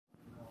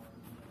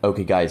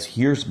Okay, guys,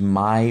 here's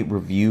my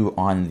review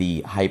on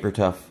the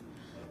hypertough.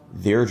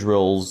 Their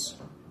drills.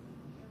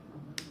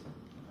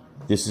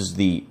 This is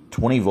the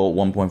 20 volt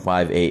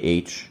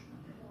 1.5 AH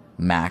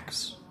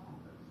max,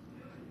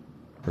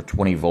 or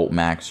 20 volt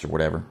max, or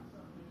whatever.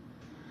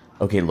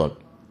 Okay, look,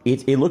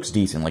 it looks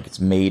decent, like it's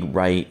made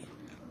right.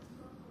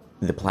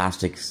 The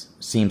plastic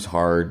seems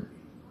hard.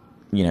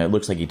 You know, it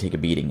looks like you take a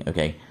beating.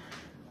 Okay,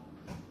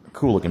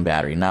 cool looking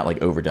battery, not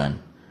like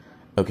overdone.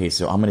 Okay,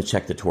 so I'm gonna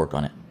check the torque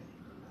on it.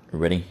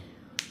 Ready?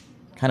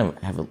 Kind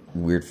of have a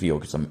weird feel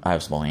because I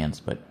have small hands,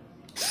 but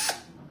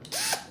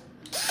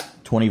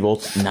 20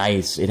 volts,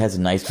 nice. It has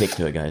a nice kick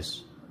to it,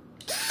 guys.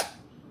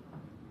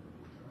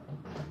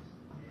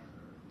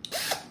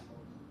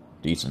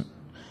 Decent.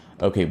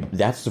 Okay,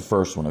 that's the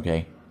first one,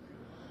 okay?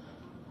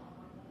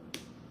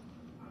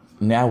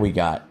 Now we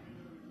got,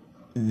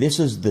 this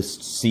is the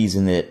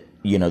season that,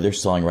 you know, they're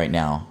selling right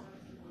now.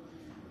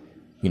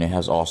 You know, it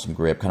has awesome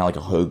grip, kind of like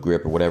a Hogue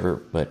grip or whatever,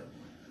 but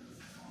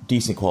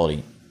decent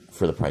quality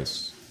for the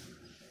price.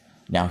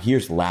 Now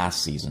here's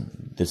last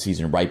season, the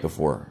season right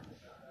before.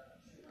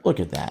 Look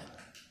at that.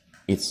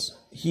 It's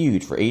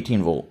huge for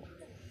 18 volt.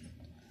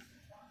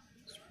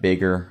 It's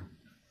bigger.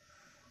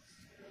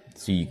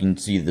 So you can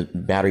see the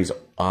battery's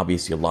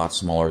obviously a lot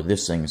smaller.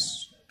 This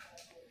thing's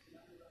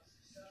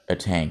a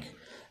tank.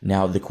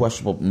 Now the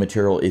questionable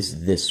material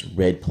is this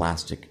red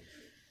plastic.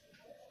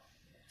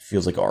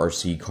 Feels like a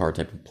RC car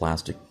type of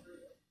plastic.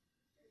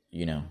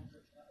 You know,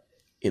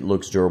 it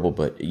looks durable,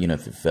 but you know,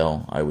 if it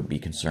fell, I would be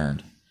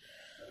concerned.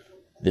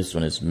 This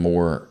one is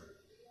more,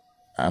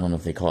 I don't know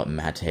if they call it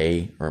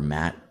matte or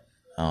matte.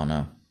 I don't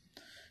know.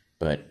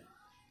 But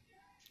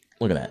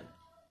look at that.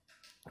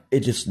 It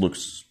just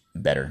looks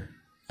better.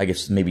 I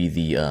guess maybe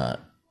the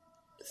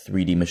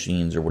 3D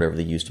machines or whatever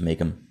they use to make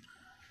them.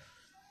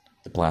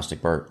 The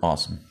plastic part,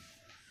 awesome.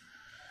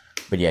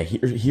 But yeah,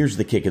 here's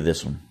the kick of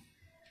this one.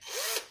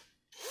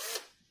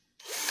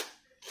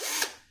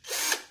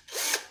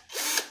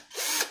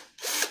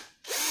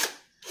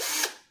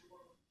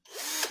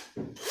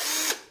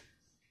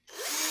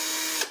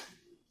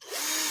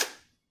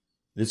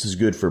 This is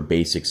good for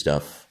basic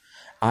stuff.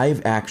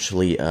 I've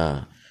actually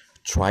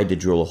tried to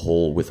drill a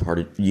hole with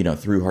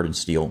through hardened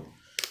steel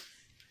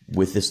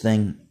with this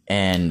thing,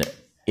 and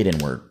it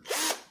didn't work.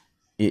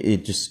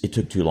 It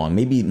took too long.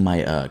 Maybe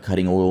my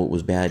cutting oil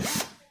was bad,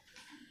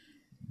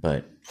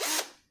 but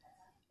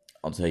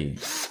I'll tell you,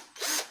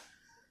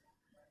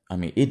 I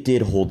mean, it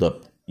did hold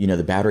up. You know,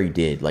 the battery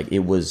did. Like, it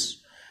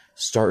was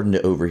starting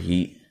to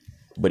overheat,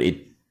 but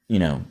it, you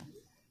know,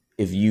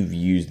 if you've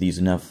used these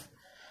enough,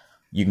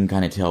 you can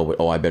kind of tell,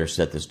 oh, I better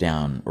set this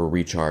down or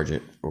recharge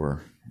it,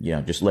 or, you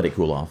know, just let it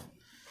cool off.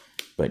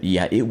 But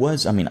yeah, it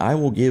was, I mean, I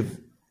will give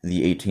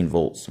the 18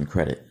 volts some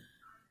credit.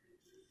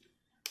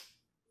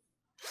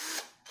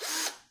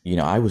 You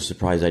know, I was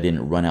surprised I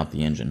didn't run out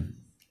the engine,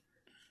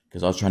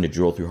 because I was trying to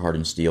drill through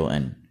hardened steel,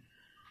 and,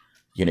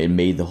 you know, it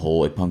made the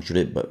hole, it punctured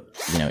it, but,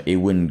 you know, it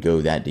wouldn't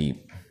go that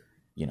deep.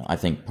 You know, I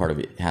think part of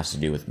it has to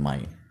do with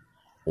my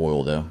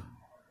oil, though.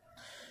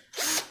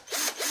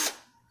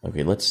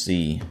 Okay, let's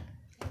see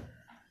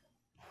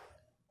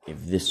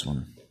if this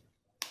one.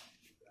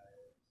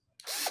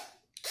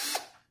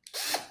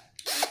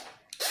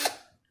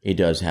 It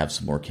does have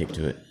some more kick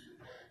to it.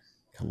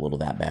 How little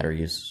that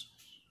battery is.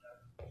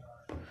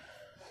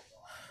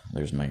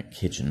 There's my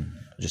kitchen,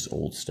 just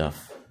old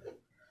stuff.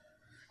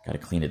 Gotta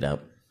clean it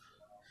up.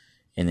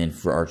 And then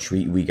for our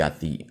treat, we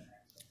got the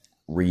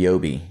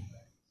Ryobi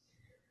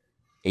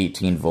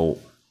 18 volt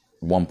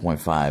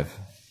 1.5.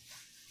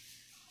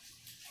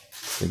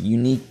 It's a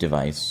unique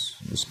device.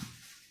 This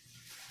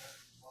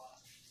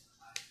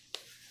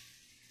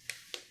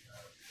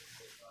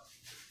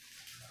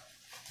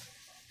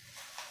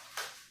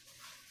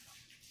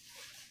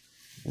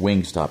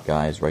Wingstop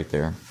guys right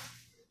there.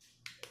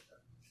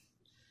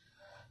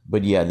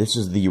 But yeah, this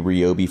is the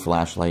Ryobi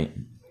flashlight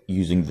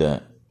using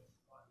the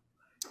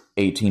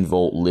 18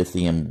 volt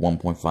lithium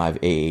 1.5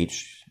 AH.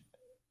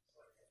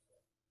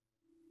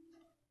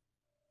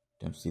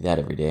 Don't see that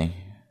every day.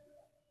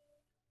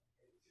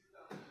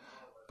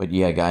 But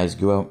yeah, guys,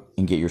 go out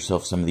and get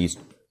yourself some of these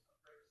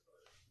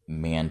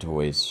man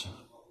toys.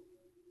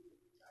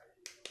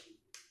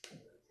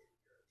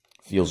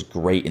 Feels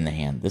great in the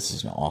hand. This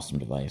is an awesome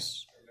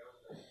device.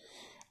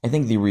 I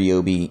think the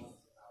Ryobi,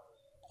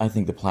 I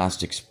think the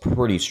plastic's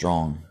pretty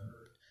strong.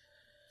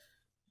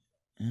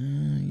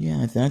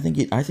 Yeah, I think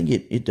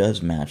it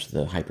does match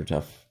the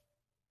hypertough.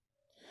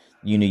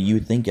 You know, you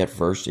would think at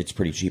first it's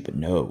pretty cheap, but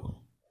no.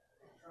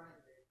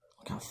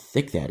 Look how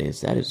thick that is.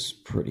 That is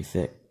pretty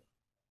thick.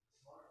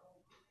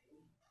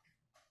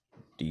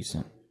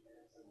 Decent.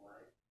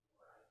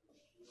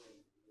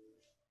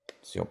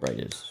 See how bright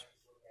it is.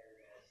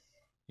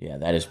 Yeah,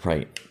 that is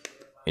bright.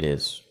 It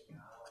is.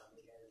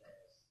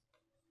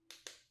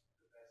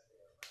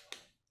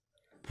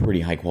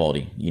 Pretty high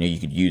quality. You know, you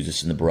could use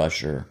this in the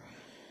brush or,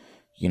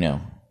 you know,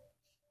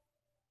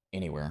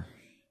 anywhere.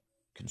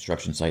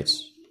 Construction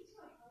sites.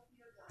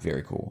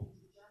 Very cool.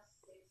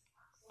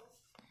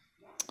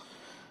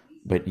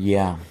 But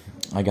yeah,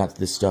 I got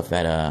this stuff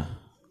at,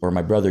 or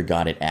my brother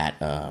got it at,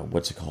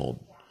 what's it called?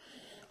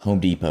 Home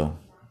Depot.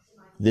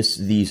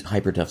 These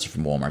hypertoughs are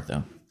from Walmart,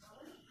 though.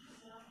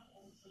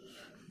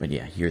 But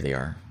yeah, here they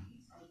are.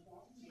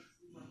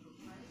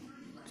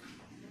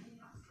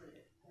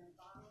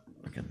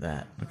 Look at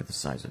that. Look at the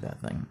size of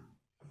that thing.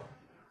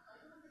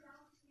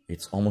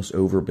 It's almost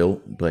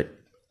overbuilt, but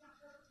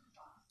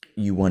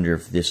you wonder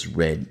if this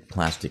red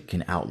plastic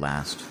can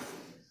outlast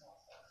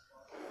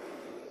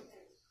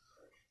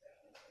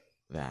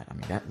that. I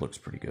mean, that looks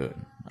pretty good.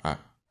 Kind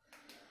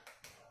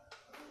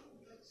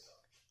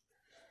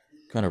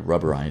of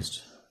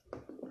rubberized.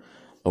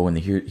 Oh, and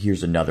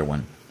here's another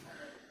one.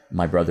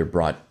 My brother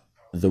brought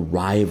the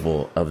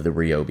rival of the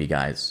Ryobi,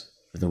 guys.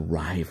 The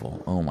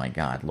rival. Oh my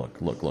God.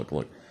 Look, look, look,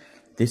 look.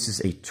 This is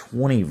a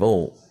 20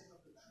 volt,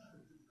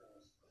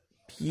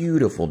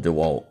 beautiful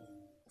DeWalt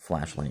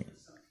flashlight.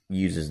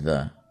 Uses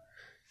the,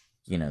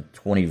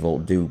 20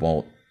 volt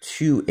DeWalt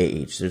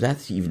 2AH. So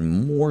that's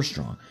even more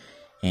strong.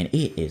 And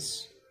it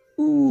is,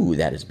 ooh,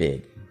 that is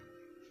big.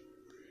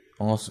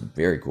 Awesome.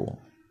 Very cool.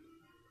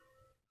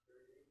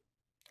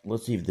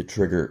 Let's see if the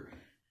trigger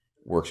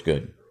works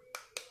good.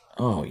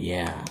 Oh,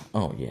 yeah.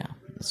 Oh, yeah.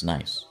 It's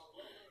nice.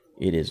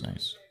 It is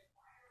nice.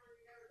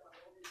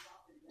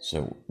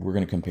 So, we're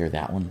going to compare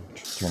that one.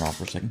 Turn off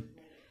for a second.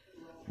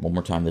 One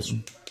more time, this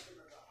one.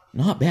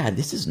 Not bad.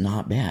 This is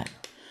not bad.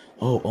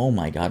 Oh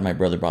my God. My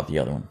brother brought the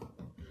other one.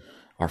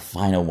 Our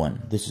final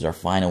one. This is our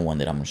final one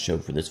that I'm going to show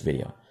for this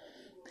video.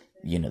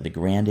 The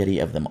granddaddy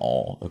of them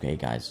all. Okay,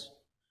 guys.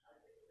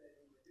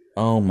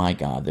 Oh, my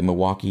God. The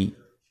Milwaukee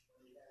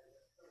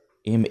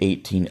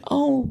M18.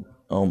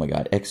 Oh my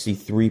God. XC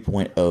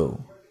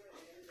 3.0.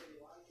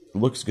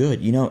 Looks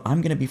good.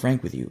 I'm going to be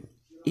frank with you.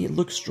 It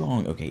looks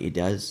strong. Okay, it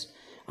does.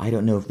 I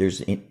don't know if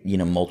there's,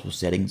 multiple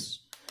settings.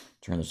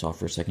 Turn this off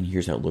for a second.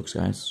 Here's how it looks,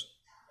 guys.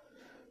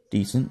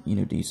 Decent.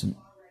 Decent.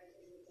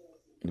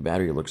 The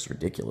battery looks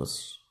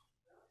ridiculous.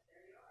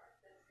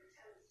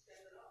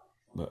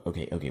 But,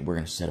 okay, we're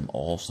going to set them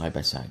all side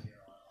by side.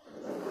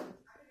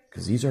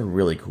 Because these are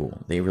really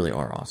cool. They really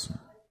are awesome.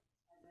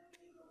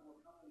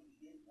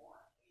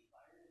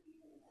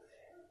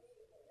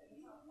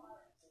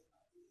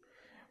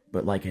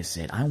 But like I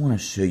said, I want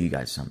to show you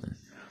guys something.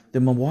 The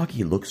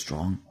Milwaukee looks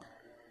strong.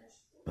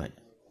 But,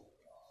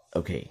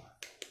 okay.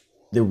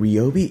 The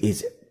Ryobi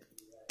is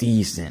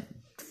decent.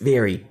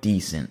 Very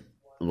decent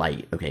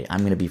light. Okay, I'm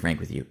going to be frank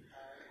with you.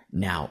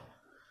 Now,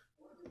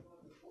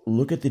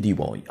 look at the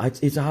DeWalt.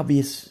 It's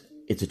obvious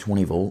it's a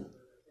 20 volt.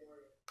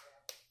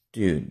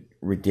 Dude,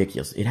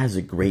 ridiculous. It has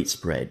a great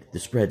spread. The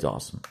spread's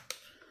awesome.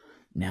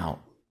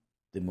 Now,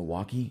 the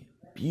Milwaukee,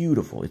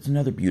 beautiful. It's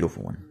another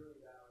beautiful one.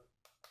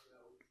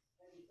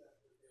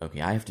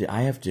 Okay, I have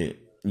to,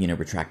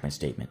 retract my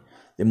statement.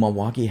 The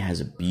Milwaukee has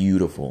a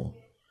beautiful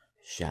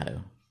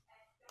shadow.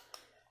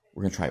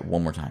 We're going to try it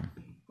one more time.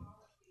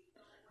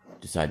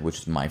 Decide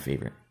which is my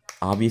favorite.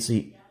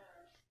 Obviously,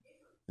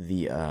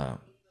 the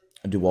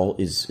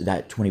DeWalt is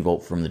that 20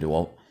 volt from the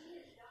DeWalt.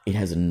 It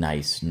has a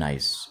nice,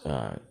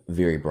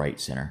 very bright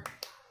center.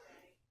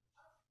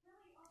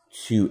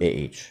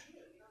 2AH.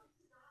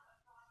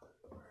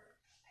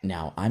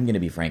 Now, I'm going to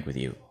be frank with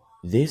you.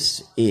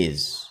 This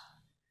is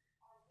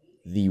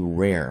the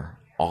rare,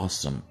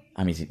 awesome.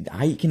 I mean,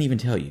 I can even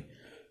tell you.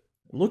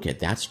 Look at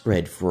that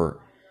spread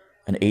for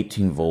an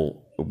 18 volt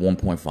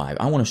 1.5.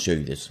 I want to show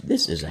you this.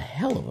 This is a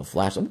hell of a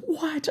flash.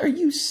 What? Are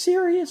you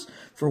serious?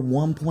 For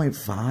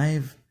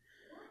 1.5?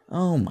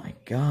 Oh my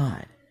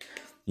God.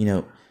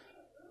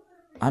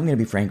 I'm going to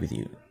be frank with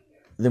you.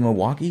 The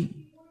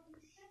Milwaukee,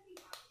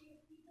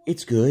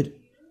 it's good.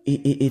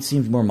 It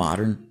seems more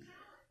modern.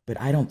 But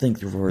I don't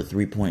think for a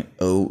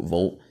 3.0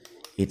 volt,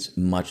 it's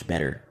much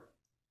better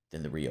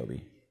than the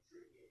Ryobi.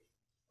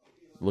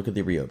 Look at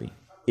the Ryobi.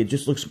 It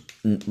just looks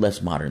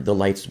less modern. The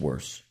light's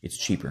worse. It's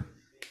cheaper.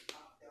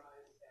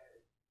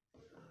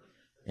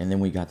 And then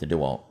we got the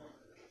DeWalt.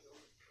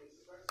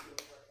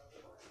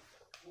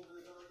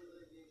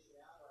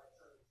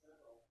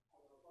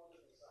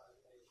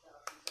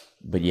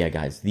 But yeah,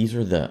 guys, these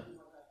are the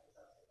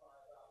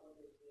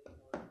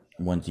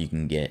ones you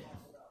can get.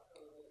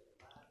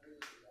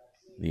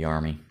 The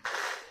Army.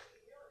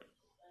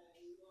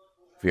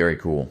 Very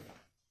cool.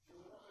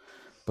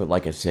 But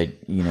like I said,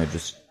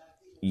 just,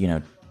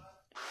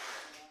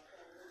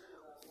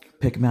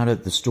 pick them out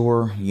at the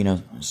store,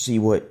 see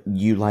what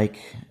you like.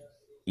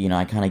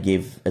 I kind of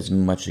gave as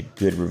much a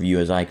good review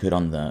as I could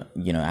on the,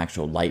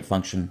 actual light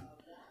function.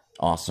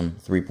 Awesome.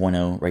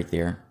 3.0 right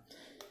there.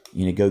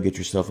 Go get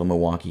yourself a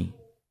Milwaukee.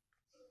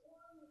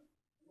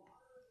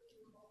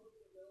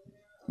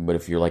 But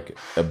if you're like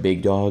a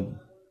big dog,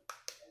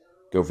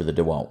 go for the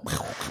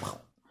DeWalt.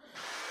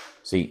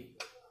 See,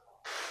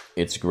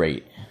 it's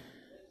great.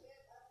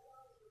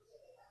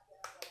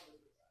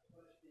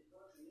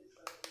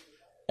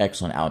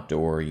 Excellent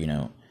outdoor,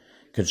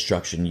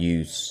 construction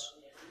use.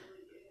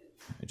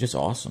 Just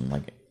awesome.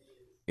 Like,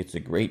 it's a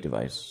great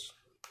device.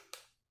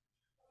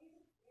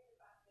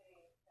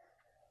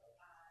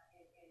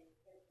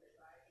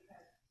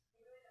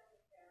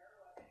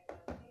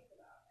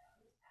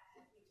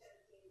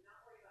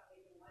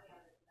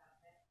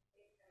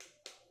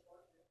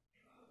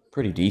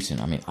 pretty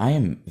decent. I mean, I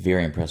am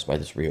very impressed by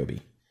this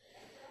Ryobi.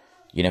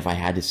 You know, if I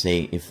had to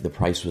say, if the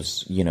price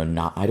was, you know,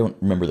 not, I don't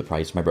remember the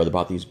price. My brother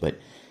bought these, but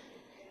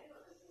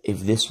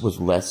if this was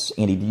less,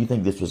 Andy, do you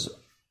think this was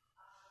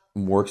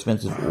more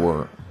expensive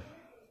or?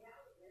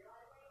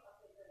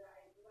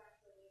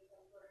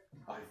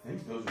 I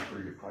think those are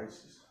pretty good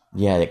prices.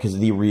 Yeah, because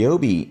the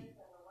Ryobi,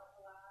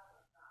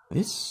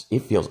 it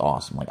feels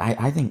awesome. Like,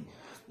 I think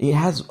it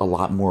has a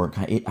lot more,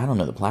 I don't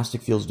know, the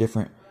plastic feels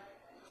different.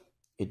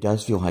 It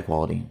does feel high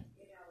quality.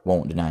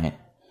 Won't deny it.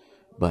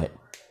 But,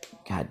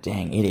 god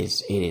dang, it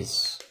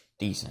is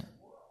decent.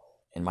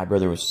 And my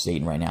brother was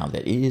stating right now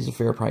that it is a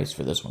fair price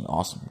for this one.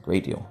 Awesome.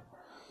 Great deal.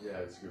 Yeah,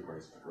 it's a good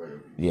price. Right.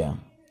 Yeah.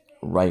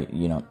 Right,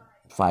 you know,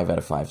 5 out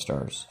of 5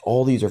 stars.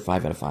 All these are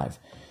 5 out of 5.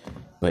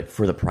 But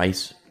for the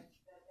price,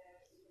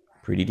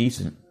 pretty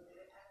decent.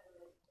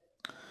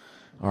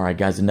 Alright,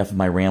 guys, enough of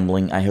my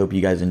rambling. I hope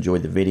you guys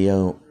enjoyed the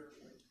video.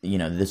 You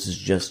know, this is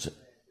just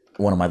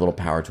one of my little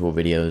power tool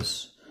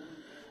videos.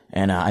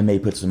 And I may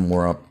put some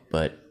more up,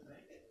 but,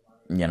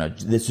 you know,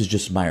 this is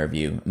just my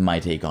review, my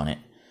take on it.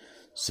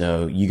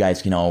 So you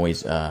guys can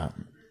always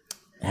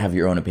have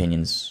your own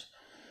opinions,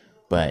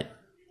 but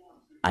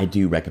I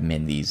do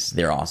recommend these.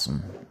 They're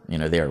awesome. You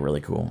know, they're really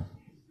cool.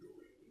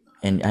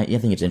 And I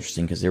think it's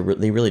interesting because they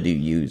really do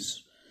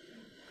use,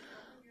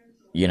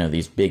 you know,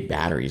 these big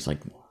batteries.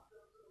 Like,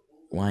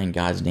 why in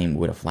God's name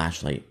would a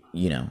flashlight,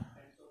 you know,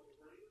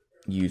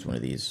 use one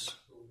of these?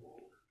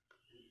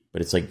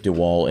 But it's like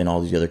DeWalt and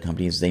all these other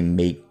companies, they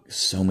make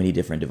so many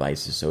different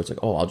devices. So it's like,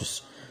 oh, I'll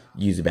just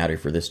use a battery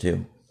for this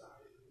too.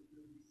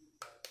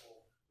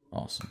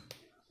 Awesome.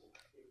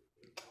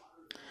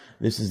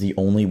 This is the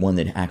only one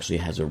that actually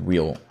has a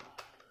real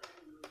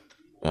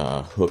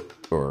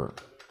hook or,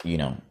 you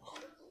know,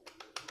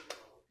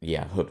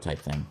 yeah, hook type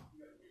thing.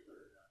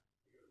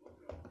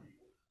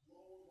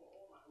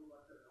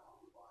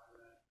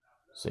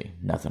 See,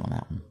 nothing on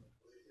that one.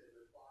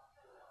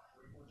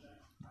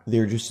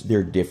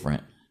 They're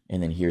different.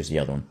 And then here's the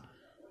other one.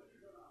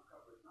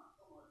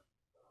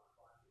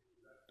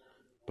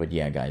 But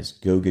yeah, guys,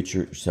 go get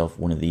yourself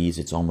one of these.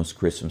 It's almost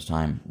Christmas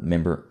time.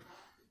 Remember,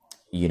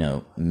 you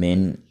know,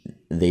 men,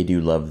 they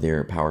do love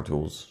their power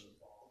tools.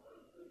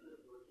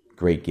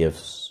 Great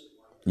gifts.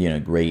 You know,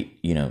 great,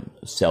 you know,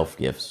 self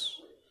gifts.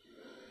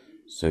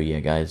 So yeah,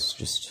 guys,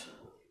 just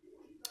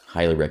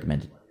highly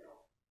recommended.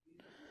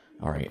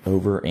 All right,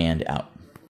 over and out.